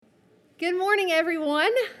Good morning,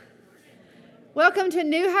 everyone. Welcome to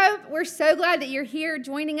New Hope. We're so glad that you're here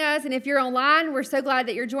joining us, and if you're online, we're so glad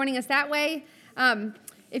that you're joining us that way.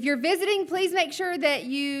 If you're visiting, please make sure that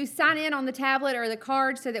you sign in on the tablet or the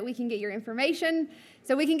card so that we can get your information,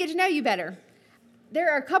 so we can get to know you better.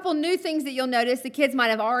 There are a couple new things that you'll notice. The kids might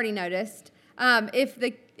have already noticed. If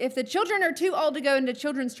the children are too old to go into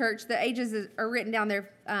children's church, the ages are written down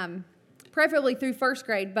there, preferably through first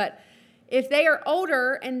grade, but if they are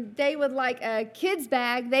older and they would like a kid's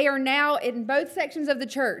bag, they are now in both sections of the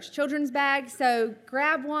church, children's bag. So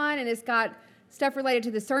grab one, and it's got stuff related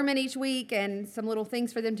to the sermon each week and some little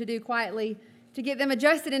things for them to do quietly to get them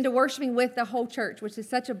adjusted into worshiping with the whole church, which is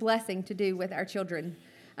such a blessing to do with our children.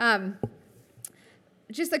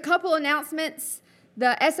 Just a couple announcements.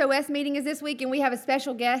 The SOS meeting is this week, and we have a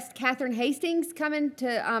special guest, Catherine Hastings, coming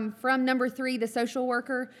to from Number 3, the social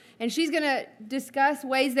worker, and she's going to discuss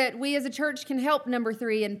ways that we as a church can help Number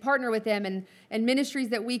 3 and partner with them and ministries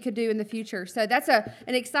that we could do in the future. So that's an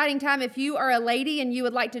exciting time. If you are a lady and you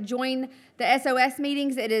would like to join the SOS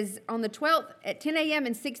meetings, it is on the 12th at 10 a.m.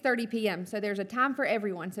 and 6:30 p.m. So there's a time for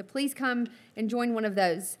everyone. So please come and join one of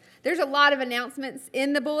those. There's a lot of announcements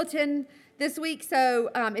in the bulletin this week, so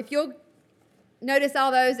if you'll notice all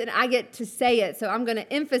those, and I get to say it, so I'm going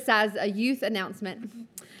to emphasize a youth announcement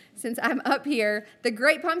since I'm up here. The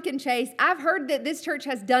Great Pumpkin Chase, I've heard that this church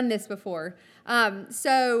has done this before.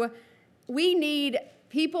 So we need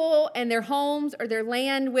people and their homes or their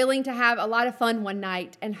land willing to have a lot of fun one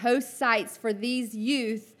night and host sites for these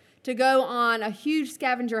youth to go on a huge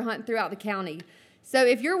scavenger hunt throughout the county. So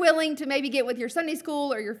if you're willing to maybe get with your Sunday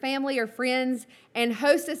school or your family or friends and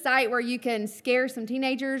host a site where you can scare some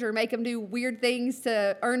teenagers or make them do weird things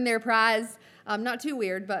to earn their prize, not too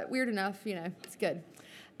weird, but weird enough, it's good.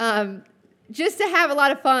 Just to have a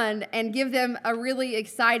lot of fun and give them a really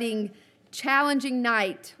exciting, challenging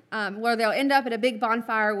night where they'll end up at a big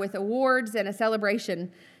bonfire with awards and a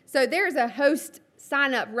celebration. So there's a host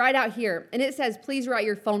sign up right out here, and it says, please write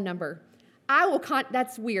your phone number.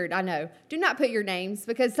 That's weird, I know. Do not put your names,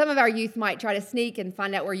 because some of our youth might try to sneak and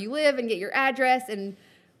find out where you live and get your address, and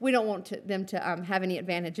we don't want them to have any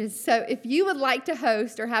advantages. So if you would like to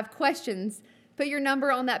host or have questions, put your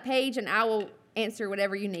number on that page, and I will answer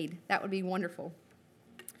whatever you need. That would be wonderful.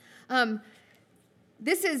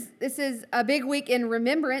 This is a big week in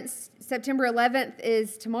remembrance. September 11th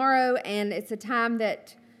is tomorrow, and it's a time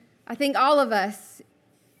that I think all of us,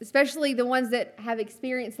 especially the ones that have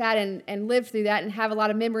experienced that and lived through that and have a lot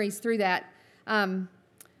of memories through that,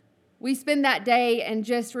 we spend that day and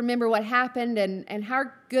just remember what happened and how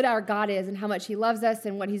good our God is and how much He loves us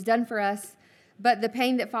and what He's done for us, but the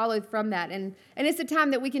pain that followed from that. And it's a time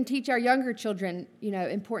that we can teach our younger children,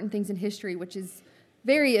 important things in history, which is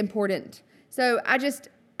very important. So I just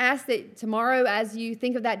ask that tomorrow, as you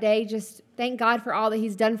think of that day, just thank God for all that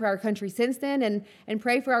He's done for our country since then and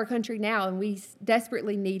pray for our country now. And we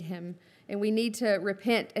desperately need Him, and we need to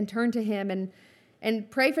repent and turn to Him and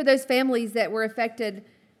pray for those families that were affected.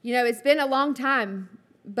 It's been a long time,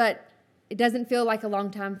 but it doesn't feel like a long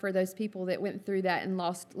time for those people that went through that and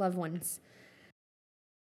lost loved ones.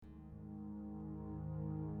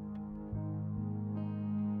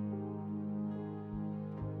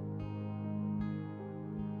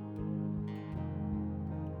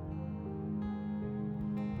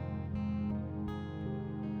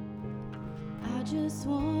 I just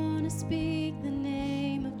want to speak the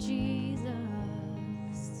name of Jesus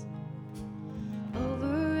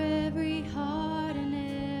over every heart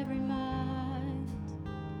and every mind,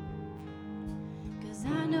 'cause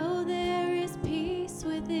I know there is peace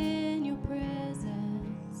within your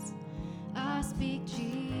presence. I speak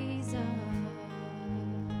Jesus.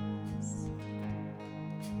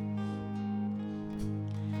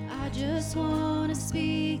 I just want to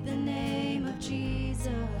speak the name of Jesus.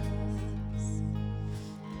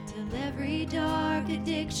 Every dark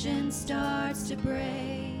addiction starts to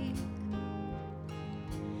break,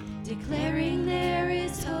 declaring there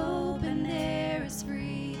is hope and there is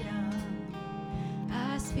freedom.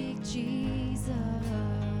 I speak Jesus.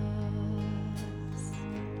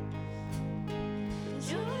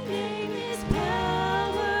 'Cause your name is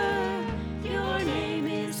power, your name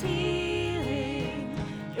is healing,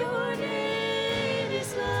 your name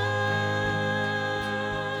is life.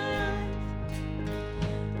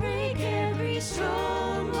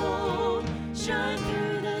 Stronghold, shine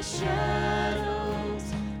through the shadows,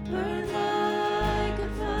 burn like a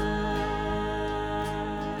fire.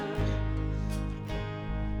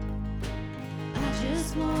 I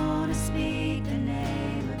just want to speak the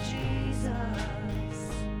name of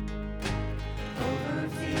Jesus over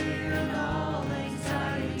fear and all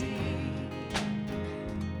anxiety.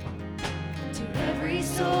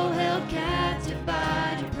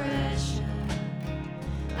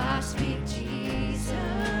 speak Jesus.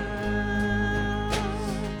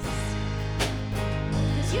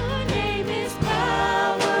 'Cause your name is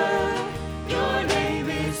power, your name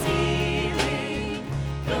is healing,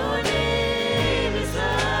 your name is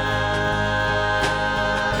life.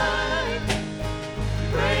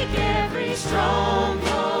 Break every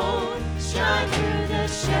stronghold, shine through the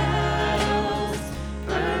shadows,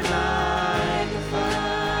 burn like a fire.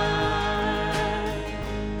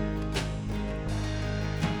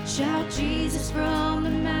 Shout Jesus from the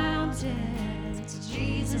mountains,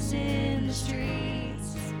 Jesus in the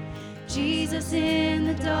streets, Jesus in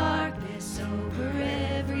the darkness over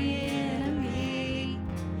every enemy.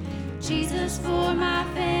 Jesus for my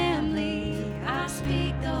family, I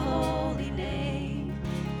speak the holy name,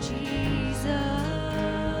 Jesus.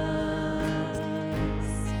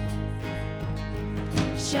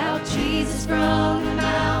 Shout Jesus from the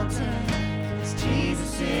mountains,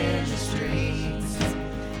 Jesus in the streets,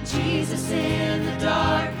 Jesus in the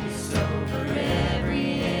darkness over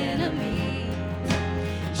every enemy.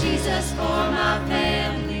 Jesus for my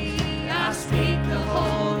family, I speak the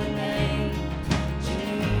holy name,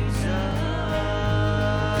 Jesus.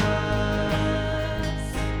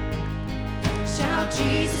 Shout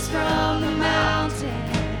Jesus from the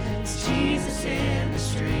mountains, Jesus in the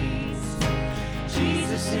streets,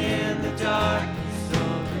 Jesus in the darkness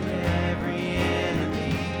over every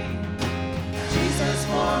enemy. Jesus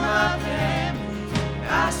for my family,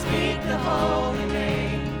 I speak the holy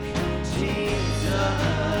name, Jesus.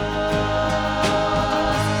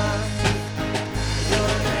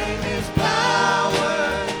 Your name is power,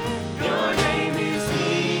 your name is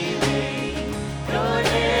healing, your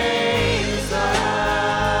name is life.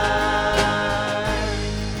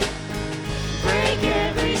 Break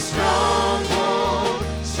every stronghold,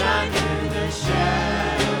 shine through the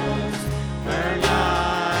shadows, burn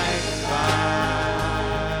like a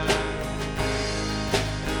fire.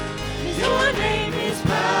 Your name is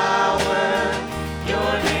power,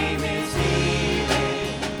 your name is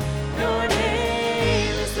healing, your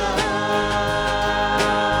name is life.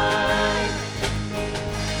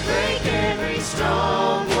 Break every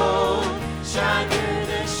stronghold, shine through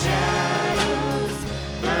the shadows,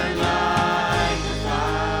 burn like a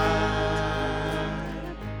fire.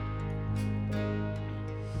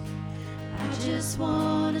 I just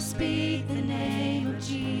want to speak the name of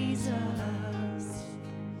Jesus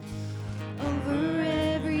over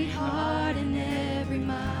every heart and every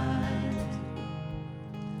mind.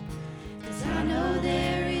 'Cause I know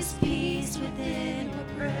there is peace within your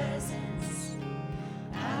presence.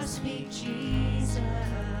 I speak Jesus.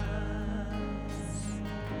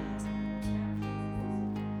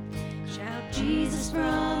 Shout Jesus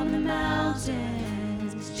from the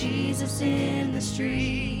mountains, Jesus in the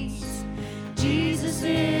streets, Jesus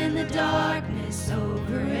in the darkness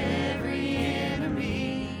over every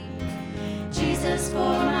enemy. Jesus for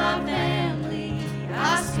my family,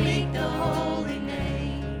 I speak the holy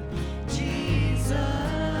name, Jesus.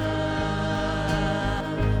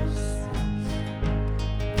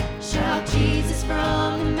 Shout Jesus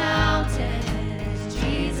from the mountains,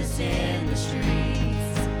 Jesus in the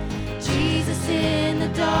streets, Jesus in the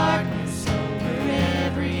darkness over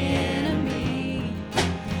every enemy.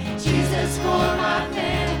 Jesus for my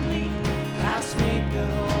family, I speak the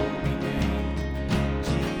holy name,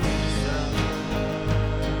 Jesus.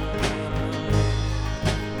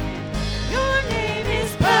 Your name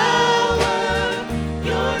is power,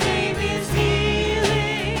 your name is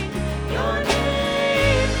healing, your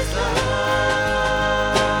name is life.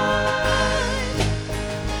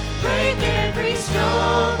 Break every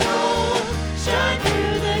stronghold, shine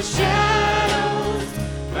through the shadows,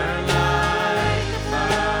 burn like a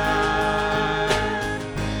fire.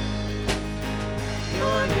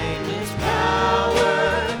 Your name is power,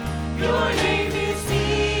 your name is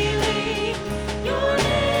healing, your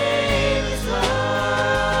name is life.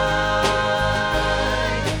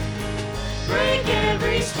 Break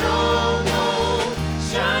every stronghold,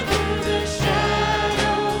 shine through the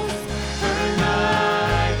shadows, burn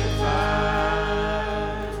like a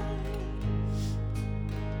fire.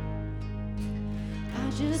 I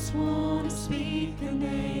just want to speak the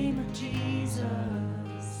name of Jesus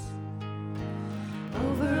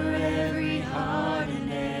over every heart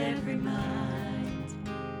and every mind.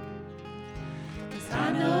 'Cause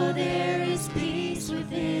I know there is peace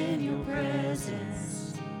within your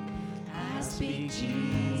presence. I speak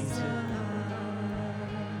Jesus.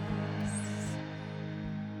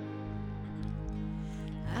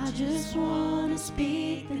 I just want to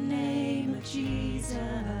speak the name of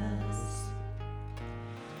Jesus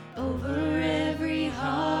over every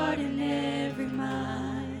heart and every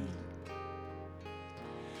mind.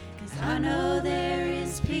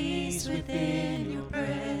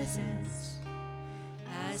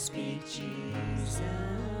 Jesus.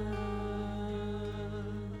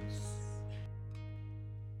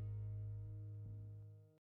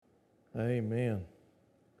 Amen.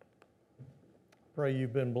 Pray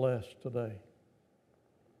you've been blessed today.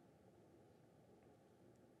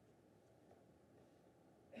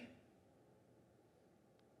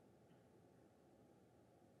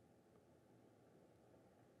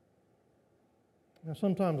 Now,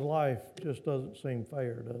 sometimes life just doesn't seem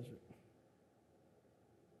fair, does it?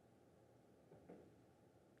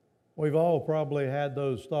 We've all probably had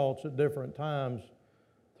those thoughts at different times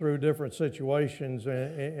through different situations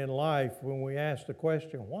in life when we ask the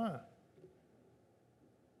question, why?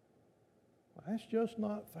 That's just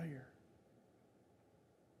not fair.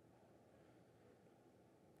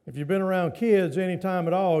 If you've been around kids any time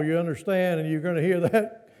at all, you understand, and you're going to hear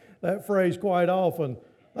that phrase quite often.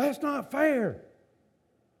 That's not fair.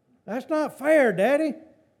 That's not fair, Daddy.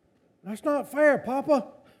 That's not fair, Papa.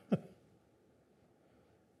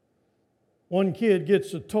 One kid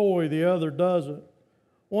gets a toy, the other doesn't.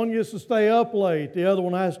 One gets to stay up late, the other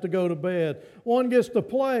one has to go to bed. One gets to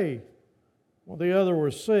play, well, the other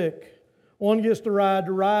was sick. One gets to ride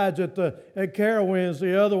the rides at Carowinds,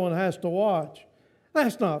 the other one has to watch.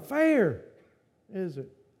 That's not fair, is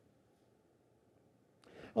it?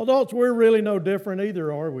 Adults, we're really no different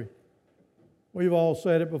either, are we? We've all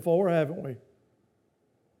said it before, haven't we?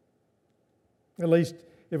 At least,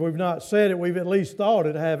 if we've not said it, we've at least thought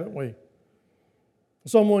it, haven't we?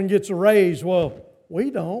 Someone gets a raise, well, we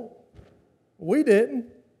don't. We didn't.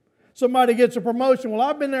 Somebody gets a promotion, well,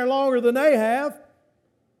 I've been there longer than they have.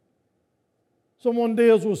 Someone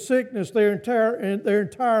deals with sickness their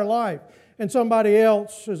entire life, and somebody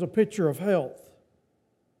else is a picture of health.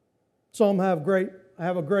 Some have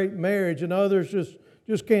a great marriage, and others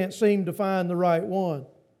just can't seem to find the right one.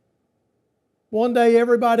 One day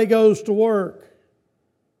everybody goes to work,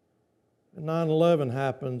 and 9/11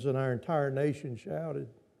 happens, and our entire nation shouted.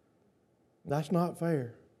 That's not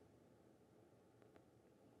fair.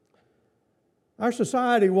 Our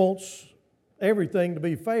society wants everything to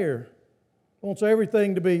be fair, wants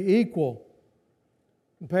everything to be equal.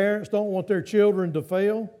 Parents don't want their children to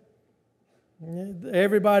fail.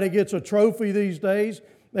 Everybody gets a trophy these days.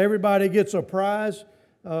 Everybody gets a prize.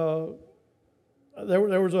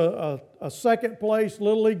 There was a second place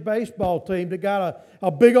Little League baseball team that got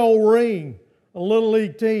a big old ring, a Little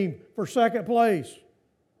League team for second place.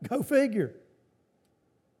 Go figure.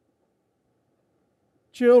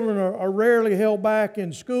 Children are rarely held back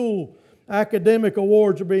in school. Academic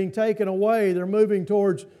awards are being taken away. They're moving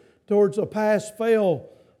towards a pass-fail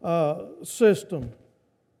system.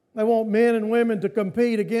 They want men and women to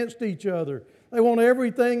compete against each other. They want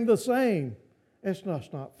everything the same. It's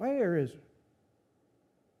not fair, is it?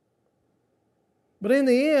 But in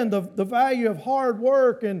the end, the value of hard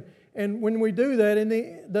work, and when we do that,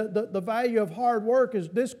 the value of hard work is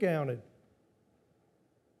discounted.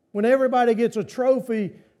 When everybody gets a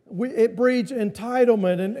trophy, it breeds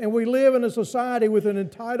entitlement, and we live in a society with an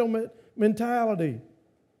entitlement mentality.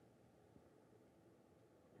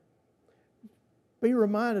 Be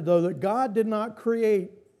reminded, though, that God did not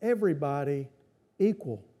create everybody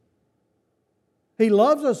equal. He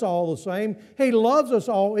loves us all the same. He loves us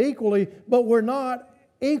all equally, but we're not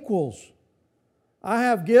equals. I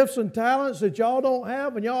have gifts and talents that y'all don't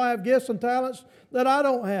have, and y'all have gifts and talents that I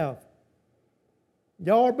don't have.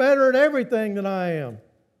 Y'all are better at everything than I am.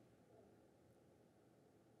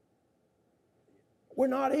 We're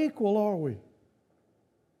not equal, are we?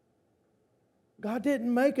 God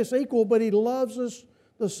didn't make us equal, but He loves us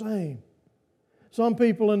the same. Some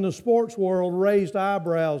people in the sports world raised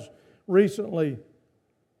eyebrows recently.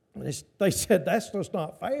 They said, that's just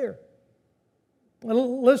not fair.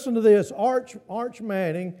 Listen to this. Arch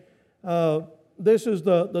Manning, this is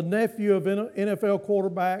the nephew of NFL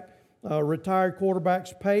quarterback, retired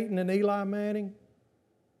quarterbacks Peyton and Eli Manning.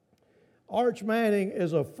 Arch Manning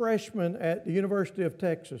is a freshman at the University of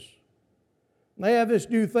Texas. They have this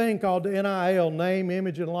new thing called the NIL, name,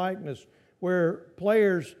 image, and likeness, where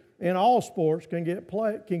players in all sports can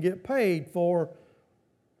get paid for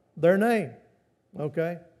their name.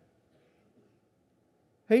 Okay?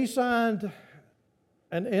 He signed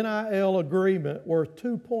an NIL agreement worth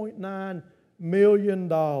 $2.9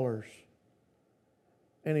 million,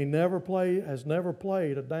 and he has never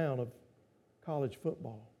played a down of college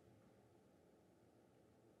football.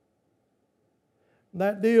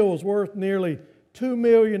 That deal was worth nearly $2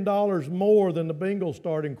 million more than the Bengals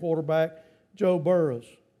starting quarterback, Joe Burrow,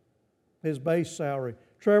 his base salary.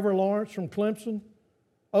 Trevor Lawrence from Clemson,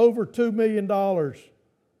 over $2 million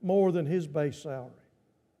more than his base salary.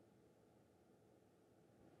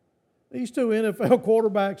 These two NFL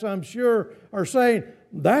quarterbacks, I'm sure, are saying,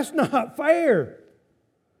 that's not fair.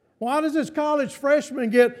 Why does this college freshman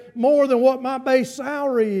get more than what my base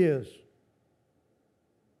salary is?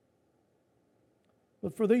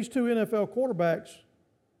 But for these two NFL quarterbacks,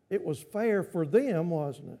 it was fair for them,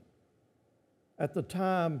 wasn't it? At the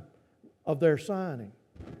time of their signing.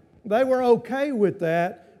 They were okay with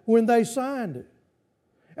that when they signed it.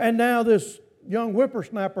 And now this young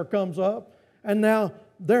whippersnapper comes up, and now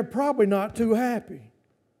they're probably not too happy.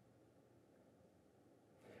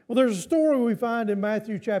 Well, there's a story we find in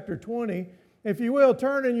Matthew chapter 20. If you will,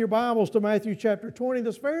 turn in your Bibles to Matthew chapter 20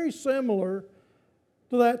 that's very similar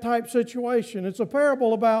to that type situation. It's a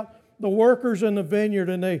parable about the workers in the vineyard,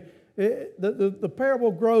 and the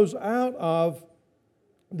parable grows out of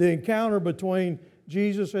the encounter between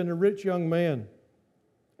Jesus and the rich young man.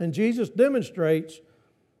 And Jesus demonstrates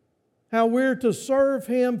how we're to serve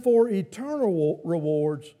Him for eternal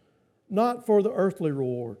rewards, not for the earthly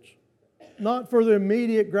rewards. Not for the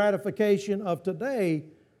immediate gratification of today,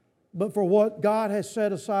 but for what God has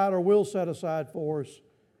set aside or will set aside for us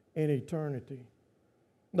in eternity.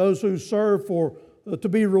 Those who serve to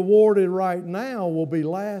be rewarded right now will be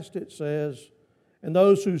last, it says, and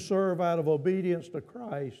those who serve out of obedience to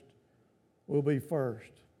Christ will be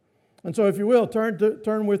first. And so if you will,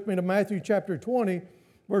 turn with me to Matthew chapter 20,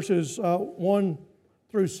 verses 1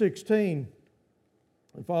 through 16,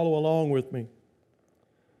 and follow along with me.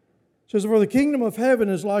 It says, "For the kingdom of heaven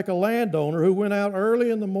is like a landowner who went out early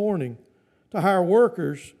in the morning to hire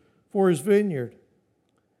workers for his vineyard.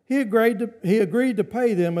 He agreed to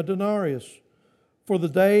pay them a denarius for the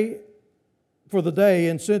day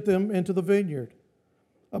and sent them into the vineyard.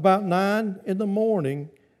 About 9 in the morning,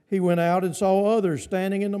 he went out and saw others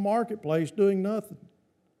standing in the marketplace doing nothing.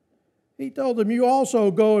 He told them, 'You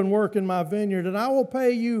also go and work in my vineyard, and I will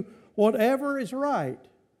pay you whatever is right.'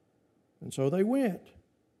 And so they went.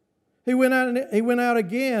 He went out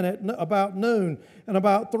again at about noon and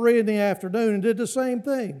about 3 in the afternoon and did the same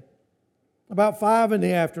thing. About 5 in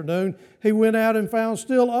the afternoon, he went out and found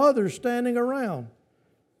still others standing around.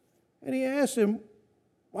 And he asked them,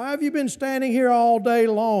 'Why have you been standing here all day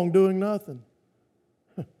long doing nothing?'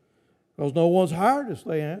 'Because no one's hired us,'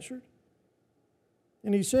 they answered.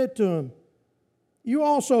 And he said to them, 'You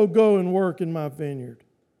also go and work in my vineyard.'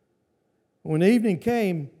 When evening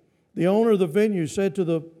came, the owner of the vineyard said to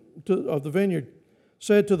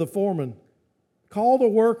the foreman, 'Call the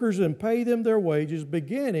workers and pay them their wages,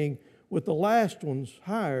 beginning with the last ones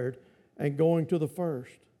hired and going to the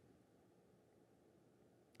first.'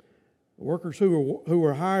 The workers who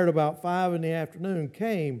were hired about 5 in the afternoon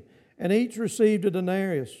came, and each received a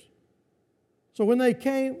denarius. So when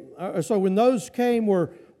those came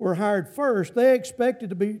were hired first, they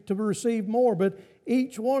expected to receive more, but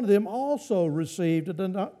each one of them also received a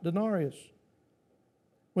denarius.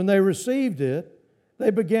 When they received it, they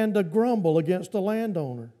began to grumble against the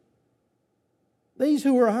landowner. 'These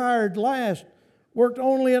who were hired last worked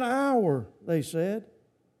only an hour,' they said,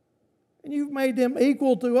 'and you've made them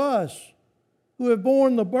equal to us, who have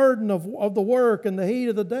borne the burden of the work and the heat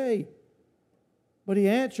of the day.' But he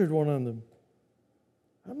answered one of them,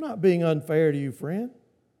 'I'm not being unfair to you, friend.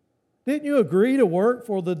 Didn't you agree to work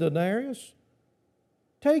for the denarius?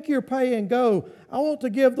 Take your pay and go. I want to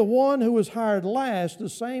give the one who was hired last the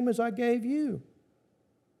same as I gave you.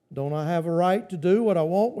 Don't I have a right to do what I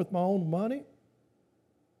want with my own money?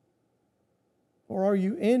 Or are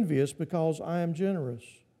you envious because I am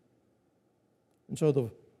generous?' And so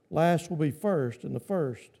the last will be first, and the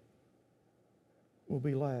first will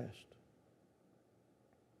be last."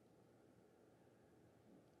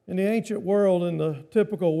 In the ancient world, in the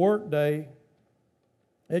typical workday,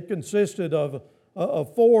 it consisted of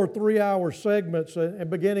 4 3-hour segments, and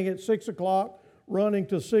beginning at 6 o'clock, running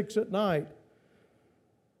to 6 at night.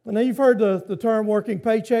 And now you've heard the term working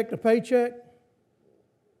paycheck to paycheck.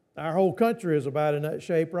 Our whole country is about in that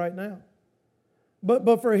shape right now.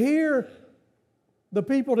 But for here, the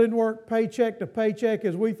people didn't work paycheck to paycheck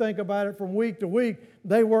as we think about it from week to week.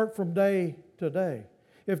 They worked from day to day.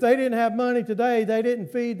 If they didn't have money today, they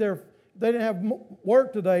didn't have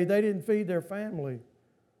work today, they didn't feed their family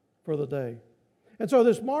for the day. And so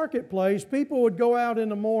this marketplace, people would go out in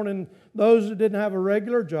the morning, those that didn't have a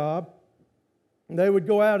regular job, they would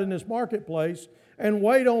go out in this marketplace and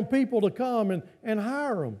wait on people to come and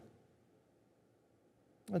hire them.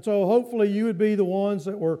 And so hopefully you would be the ones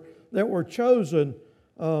that were chosen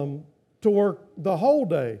to work the whole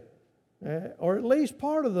day, or at least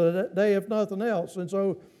part of the day, if nothing else. And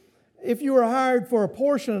so if you were hired for a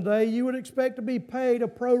portion of the day, you would expect to be paid a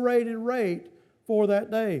prorated rate for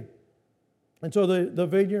that day. And so the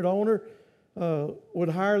vineyard owner would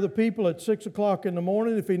hire the people at 6 o'clock in the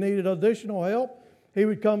morning. If he needed additional help, he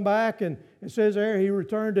would come back, and it says there he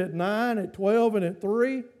returned at 9, at 12, and at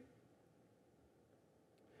 3.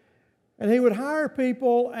 And he would hire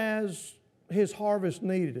people as his harvest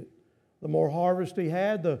needed it. The more harvest he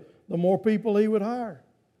had, the more people he would hire.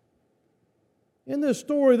 In this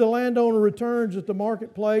story, the landowner returns at the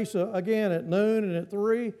marketplace again at noon and at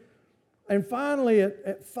 3. And finally,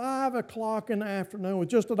 at 5 o'clock in the afternoon, with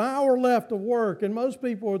just an hour left of work, and most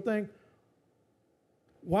people would think,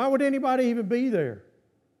 why would anybody even be there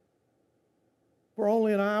for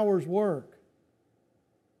only an hour's work?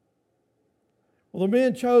 Well, the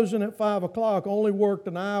men chosen at 5 o'clock only worked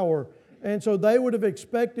an hour, and so they would have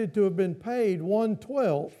expected to have been paid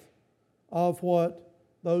 1/12 of what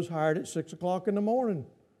those hired at 6 o'clock in the morning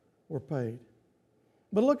were paid.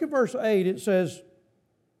 But look at verse 8. It says,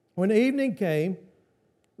 when evening came,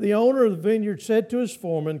 the owner of the vineyard said to his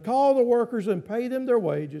foreman, call the workers and pay them their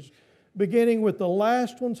wages, beginning with the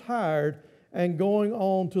last ones hired and going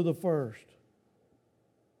on to the first.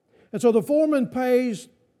 And so the foreman pays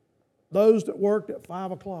those that worked at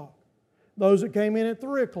 5 o'clock, those that came in at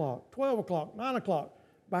 3 o'clock, 12 o'clock, 9 o'clock,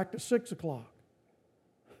 back to 6 o'clock.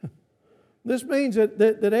 This means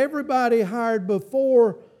that everybody hired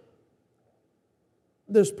before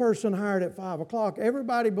this person hired at 5 o'clock,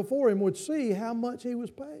 everybody before him would see how much he was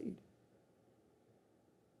paid.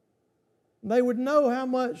 They would know how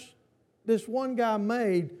much this one guy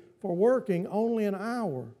made for working only an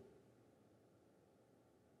hour.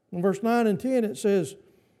 In verse 9 and 10 it says,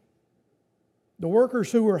 the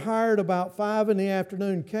workers who were hired about 5 in the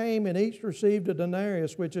afternoon came and each received a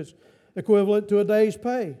denarius, which is equivalent to a day's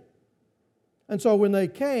pay. And so when they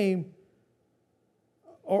came,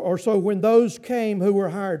 so when those came who were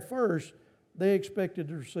hired first, they expected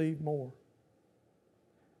to receive more.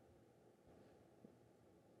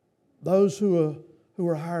 Those who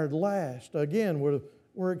were hired last, again,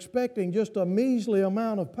 were expecting just a measly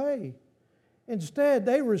amount of pay. Instead,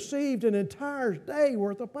 they received an entire day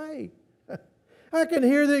worth of pay. I can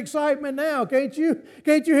hear the excitement now, can't you?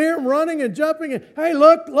 Can't you hear them running and jumping? And, hey,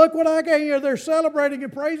 look what I can hear. They're celebrating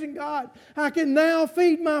and praising God. I can now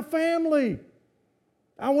feed my family.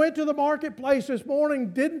 I went to the marketplace this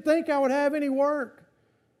morning, didn't think I would have any work.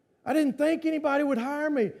 I didn't think anybody would hire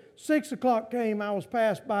me. 6 o'clock came, I was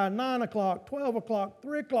passed by. 9 o'clock, 12 o'clock,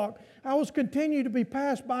 3 o'clock. I was continued to be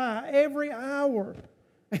passed by every hour.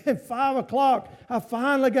 At 5 o'clock, I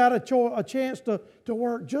finally got a chance to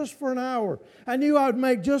work just for an hour. I knew I would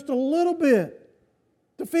make just a little bit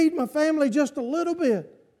to feed my family, just a little bit.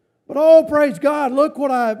 But oh, praise God, look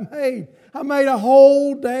what I made. I made a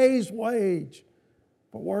whole day's wage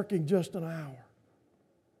for working just an hour.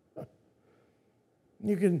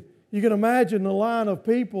 You can imagine the line of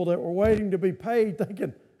people that were waiting to be paid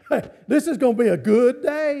thinking, hey, this is going to be a good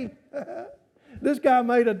day. This guy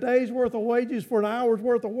made a day's worth of wages for an hour's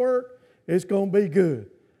worth of work. It's going to be good.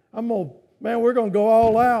 We're going to go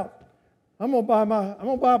all out. I'm going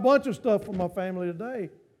to buy a bunch of stuff for my family today.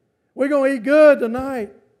 We're going to eat good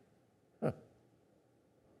tonight. Look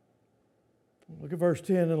at verse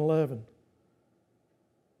 10 and 11. It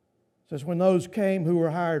says, when those came who were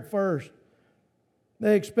hired first,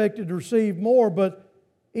 they expected to receive more, but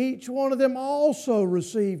each one of them also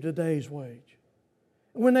received a day's wage.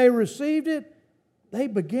 And when they received it, they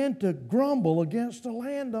began to grumble against the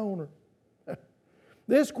landowner.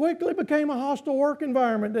 This quickly became a hostile work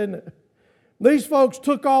environment, didn't it? These folks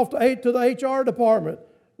took off to the HR department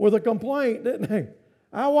with a complaint, didn't they?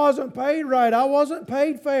 I wasn't paid right. I wasn't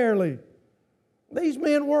paid fairly. These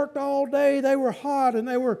men worked all day. They were hot and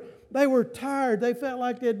they were tired. They felt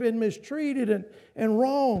like they'd been mistreated and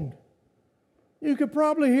wronged. You could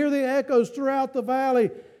probably hear the echoes throughout the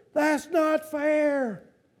valley. That's not fair.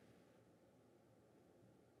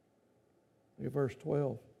 Look at verse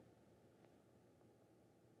 12.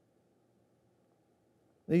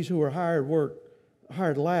 These who were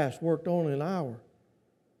hired last worked only an hour.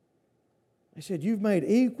 They said, you've made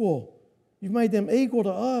them equal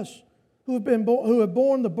to us who have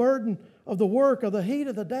borne the burden of the work of the heat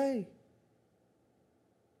of the day.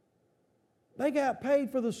 They got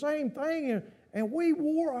paid for the same thing, and we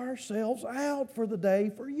wore ourselves out for the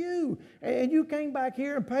day for you. And you came back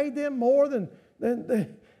here and paid them more than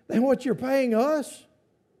what you're paying us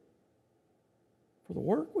for the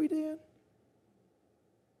work we did.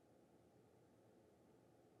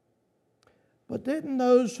 But didn't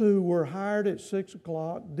those who were hired at 6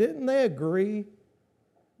 o'clock, didn't they agree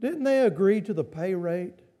to the pay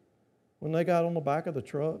rate when they got on the back of the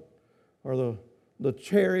truck or the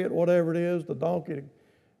chariot, whatever it is, the donkey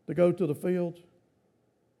to go to the fields?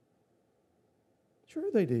 Sure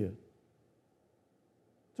they did.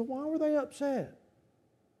 So why were they upset?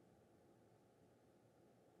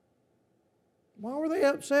 Why were they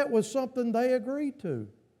upset with something they agreed to?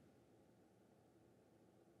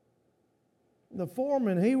 The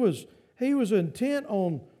foreman, he was intent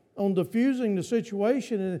on diffusing the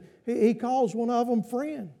situation, and he calls one of them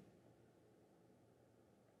friend.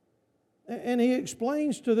 And he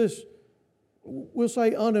explains to this, we'll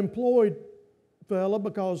say, unemployed fella,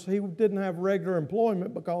 because he didn't have regular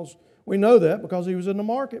employment, because we know that because he was in the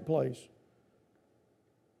marketplace.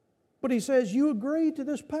 But he says, you agreed to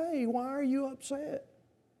this pay. Why are you upset?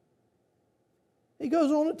 He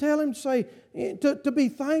goes on to tell him to say, to be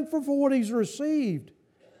thankful for what he's received,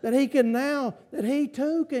 that he can now, that he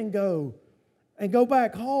too can go and go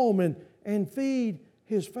back home and feed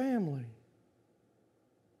his family.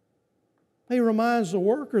 He reminds the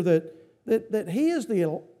worker that he is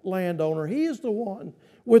the landowner. He is the one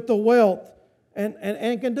with the wealth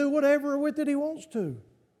and can do whatever with it he wants to.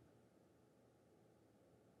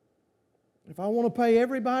 If I want to pay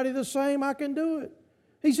everybody the same, I can do it.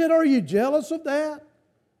 He said, are you jealous of that?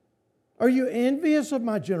 Are you envious of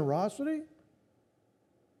my generosity?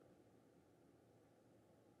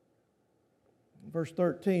 Verse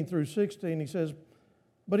 13 through 16, he says,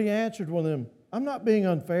 but he answered one of them, I'm not being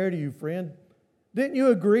unfair to you, friend. Didn't you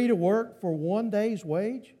agree to work for one day's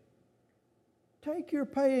wage? Take your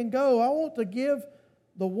pay and go. I want to give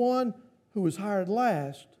the one who was hired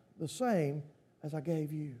last the same as I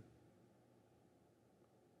gave you.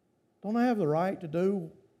 Don't I have the right to do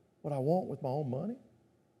what I want with my own money?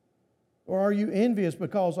 Or are you envious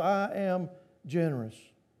because I am generous?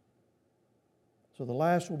 So the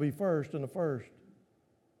last will be first, and the first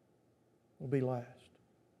will be last.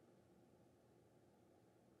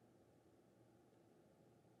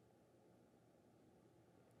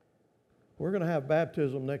 We're going to have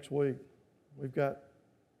baptism next week. We've got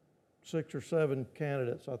 6 or 7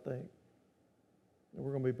 candidates, I think, that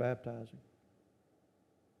we're going to be baptizing.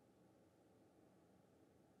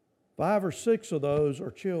 5 or 6 of those are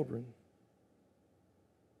children,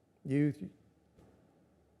 youth.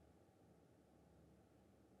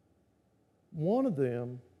 One of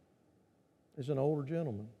them is an older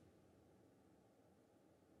gentleman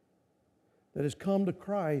that has come to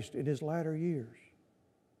Christ in his latter years.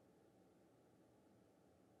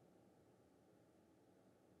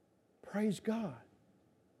 Praise God,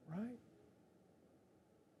 right?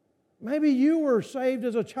 Maybe you were saved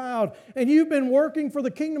as a child and you've been working for the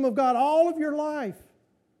kingdom of God all of your life.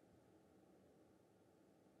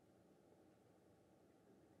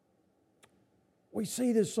 We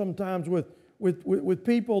see this sometimes with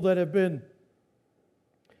people that have been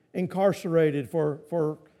incarcerated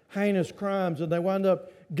for heinous crimes, and they wind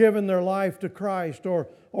up giving their life to Christ, or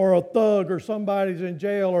a thug, or somebody's in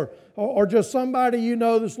jail, or just somebody you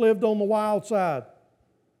know that's lived on the wild side.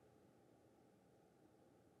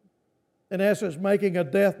 In essence, making a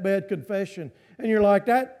deathbed confession. And you're like,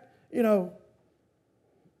 that, you know,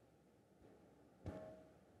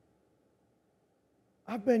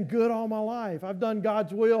 I've been good all my life. I've done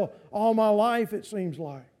God's will all my life, it seems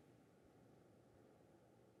like.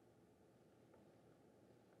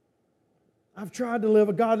 I've tried to live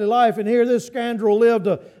a godly life, and here this scoundrel lived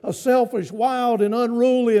a selfish, wild, and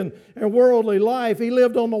unruly and worldly life. He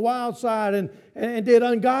lived on the wild side and did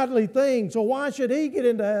ungodly things. So why should he get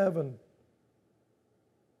into heaven?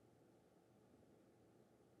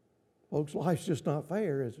 Folks, life's just not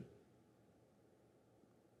fair, is it?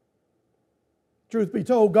 Truth be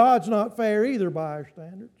told, God's not fair either by our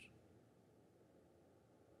standards.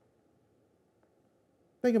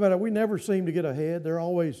 Think about it. We never seem to get ahead. There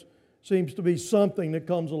always seems to be something that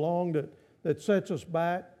comes along that sets us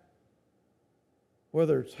back,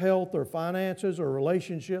 whether it's health or finances or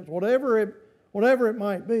relationships, whatever it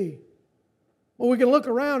might be. Well, we can look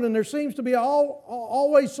around and there seems to be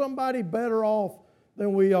always somebody better off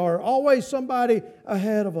than we are, always somebody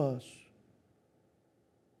ahead of us.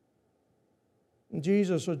 And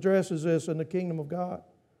Jesus addresses this in the kingdom of God.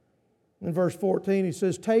 In verse 14, He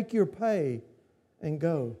says, take your pay and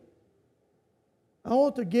go. I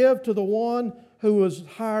want to give to the one who was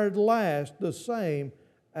hired last the same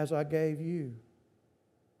as I gave you.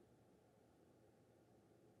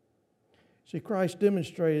 See, Christ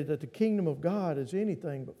demonstrated that the kingdom of God is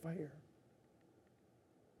anything but fair.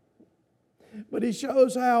 But He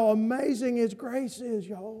shows how amazing His grace is,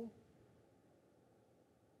 y'all.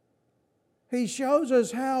 He shows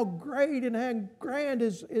us how great and how grand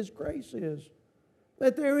His grace is.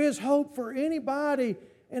 That there is hope for anybody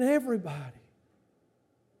and everybody.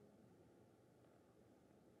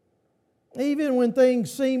 Even when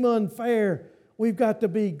things seem unfair, we've got to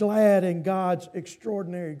be glad in God's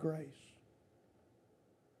extraordinary grace.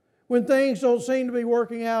 when things don't seem to be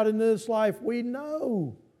working out in this life, we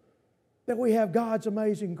know that we have God's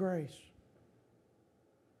amazing grace.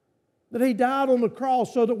 That He died on the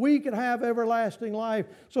cross so that we could have everlasting life,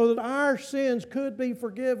 so that our sins could be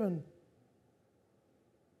forgiven.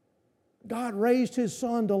 God raised His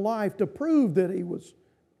Son to life to prove that He was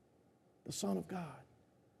the Son of God.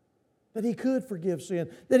 That He could forgive sin.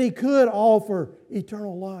 That He could offer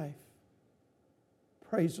eternal life.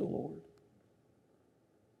 Praise the Lord.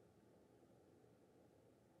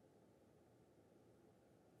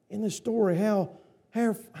 In this story, how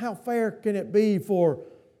fair can it be for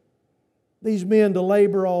these men to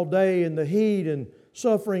labor all day in the heat and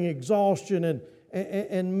suffering exhaustion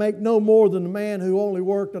and make no more than the man who only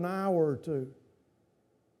worked an hour or two?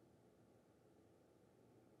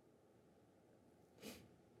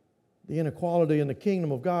 The inequality in the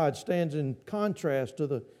kingdom of God stands in contrast to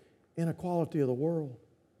the inequality of the world.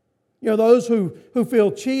 You know, those who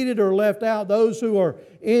feel cheated or left out, those who are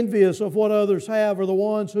envious of what others have, are the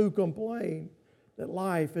ones who complain that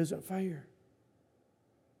life isn't fair.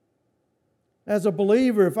 As a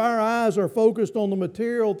believer, if our eyes are focused on the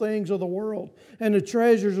material things of the world and the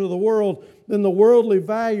treasures of the world, then the worldly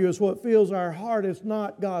value is what fills our heart. It's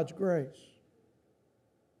not God's grace.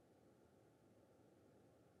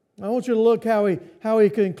 I want you to look how he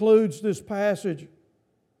concludes this passage.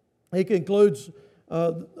 He concludes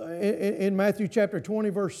in Matthew chapter 20,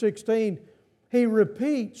 verse 16. He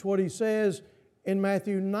repeats what he says in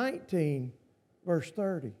Matthew 19, verse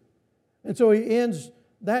 30. And so he ends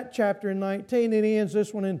that chapter in 19, and he ends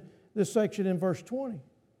this one in this section in verse 20.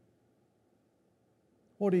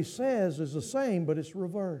 What he says is the same, but it's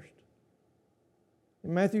reversed.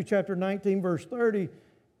 In Matthew chapter 19, verse 30,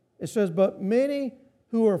 it says, "But many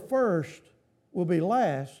who are first will be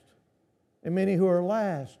last, and many who are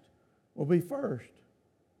last will be first."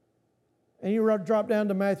 And you drop down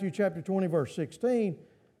to Matthew chapter 20, verse 16,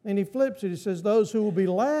 and he flips it. He says, "Those who will be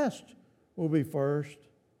last will be first,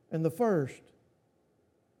 and the first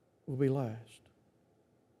will be last."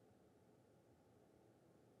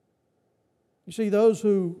 You see, those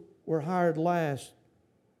who were hired last,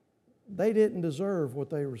 they didn't deserve what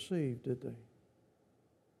they received, did they?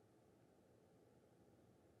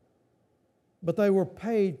 But they were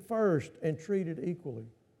paid first and treated equally.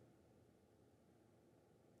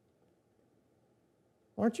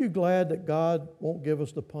 Aren't you glad that God won't give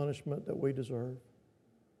us the punishment that we deserve?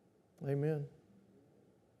 Amen.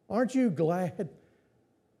 Aren't you glad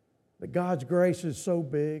that God's grace is so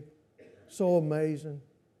big, so amazing,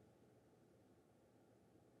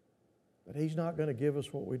 that He's not going to give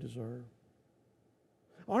us what we deserve?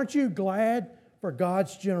 Aren't you glad for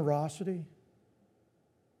God's generosity?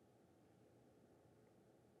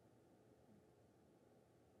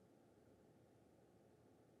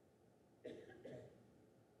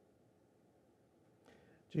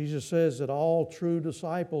 Jesus says that all true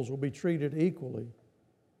disciples will be treated equally,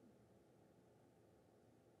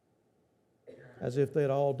 as if they'd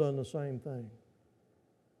all done the same thing.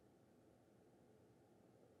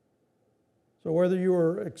 So whether you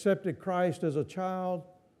were accepted Christ as a child,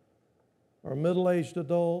 or a middle-aged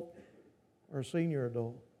adult, or a senior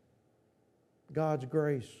adult, God's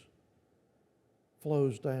grace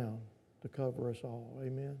flows down to cover us all.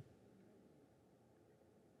 Amen.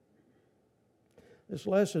 This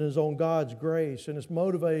lesson is on God's grace, and it's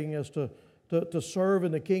motivating us to serve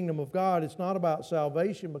in the kingdom of God. It's not about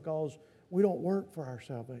salvation, because we don't work for our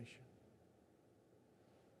salvation.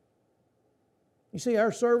 You see,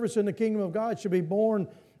 our service in the kingdom of God should be born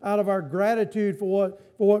out of our gratitude for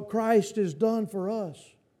what Christ has done for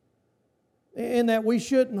us. And that we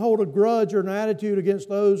shouldn't hold a grudge or an attitude against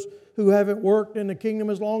those who haven't worked in the kingdom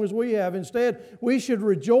as long as we have. Instead, we should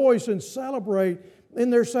rejoice and celebrate in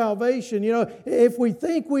their salvation. You know, if we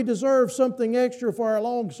think we deserve something extra for our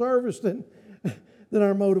long service, then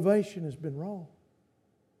our motivation has been wrong.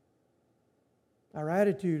 Our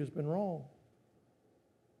attitude has been wrong.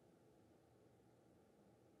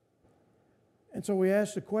 And so we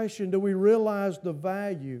ask the question, do we realize the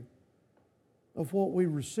value of what we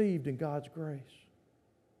received in God's grace?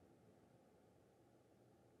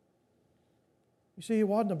 You see, it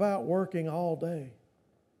wasn't about working all day.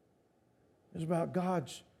 It was about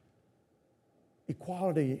God's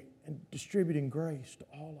equality and distributing grace to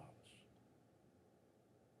all of us.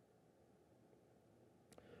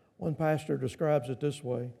 One pastor describes it this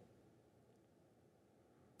way,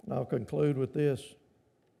 and I'll conclude with this.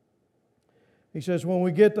 He says, when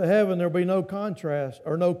we get to heaven, there'll be no contrast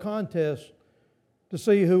or no contest to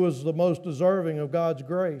see who is the most deserving of God's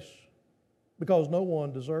grace, because no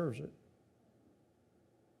one deserves it.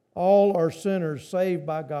 All are sinners saved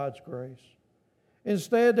by God's grace.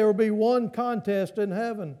 Instead, there will be one contest in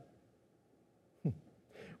heaven.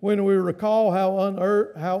 When we recall how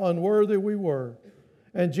unworthy we were,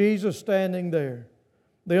 and Jesus standing there.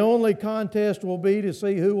 The only contest will be to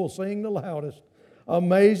see who will sing the loudest.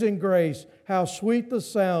 Amazing grace, how sweet the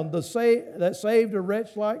sound that saved a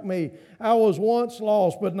wretch like me. I was once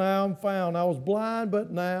lost, but now I'm found. I was blind,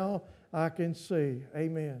 but now I can see.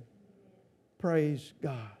 Amen. Praise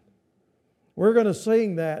God. We're going to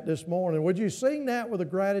sing that this morning. Would you sing that with a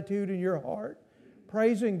gratitude in your heart?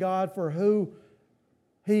 Praising God for who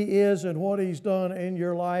He is and what He's done in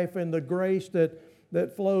your life and the grace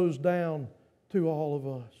that flows down to all of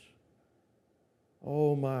us.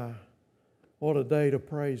 Oh my, what a day to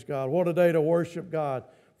praise God. What a day to worship God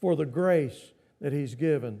for the grace that He's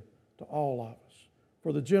given to all of us,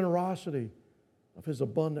 for the generosity of His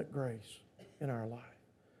abundant grace in our life.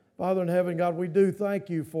 Father in heaven, God, we do thank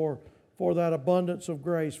You for that abundance of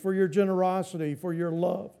grace, for Your generosity, for Your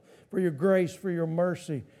love, for Your grace, for Your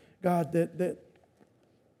mercy. God, that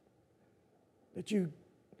You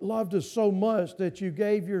loved us so much that You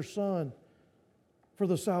gave Your Son for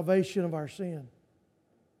the salvation of our sin.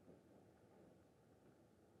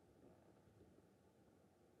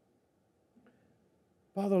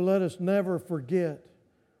 Father, let us never forget.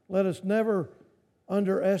 Let us never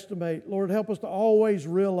underestimate. Lord, help us to always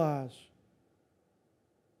realize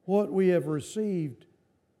what we have received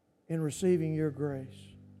in receiving Your grace.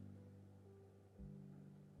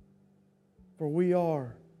 For we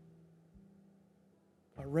are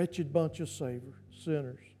a wretched bunch of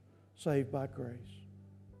sinners saved by grace.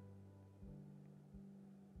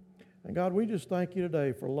 And God, we just thank You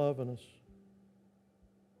today for loving us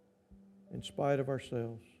in spite of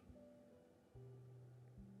ourselves.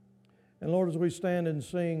 And Lord, as we stand and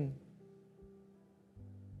sing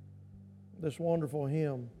this wonderful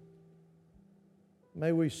hymn,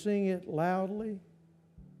 may we sing it loudly,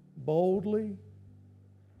 boldly,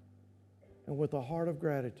 and with a heart of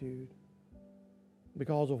gratitude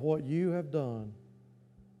because of what You have done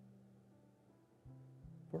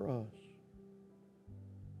for us.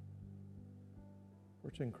 For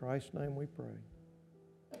it's in Christ's name we pray.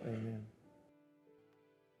 Amen.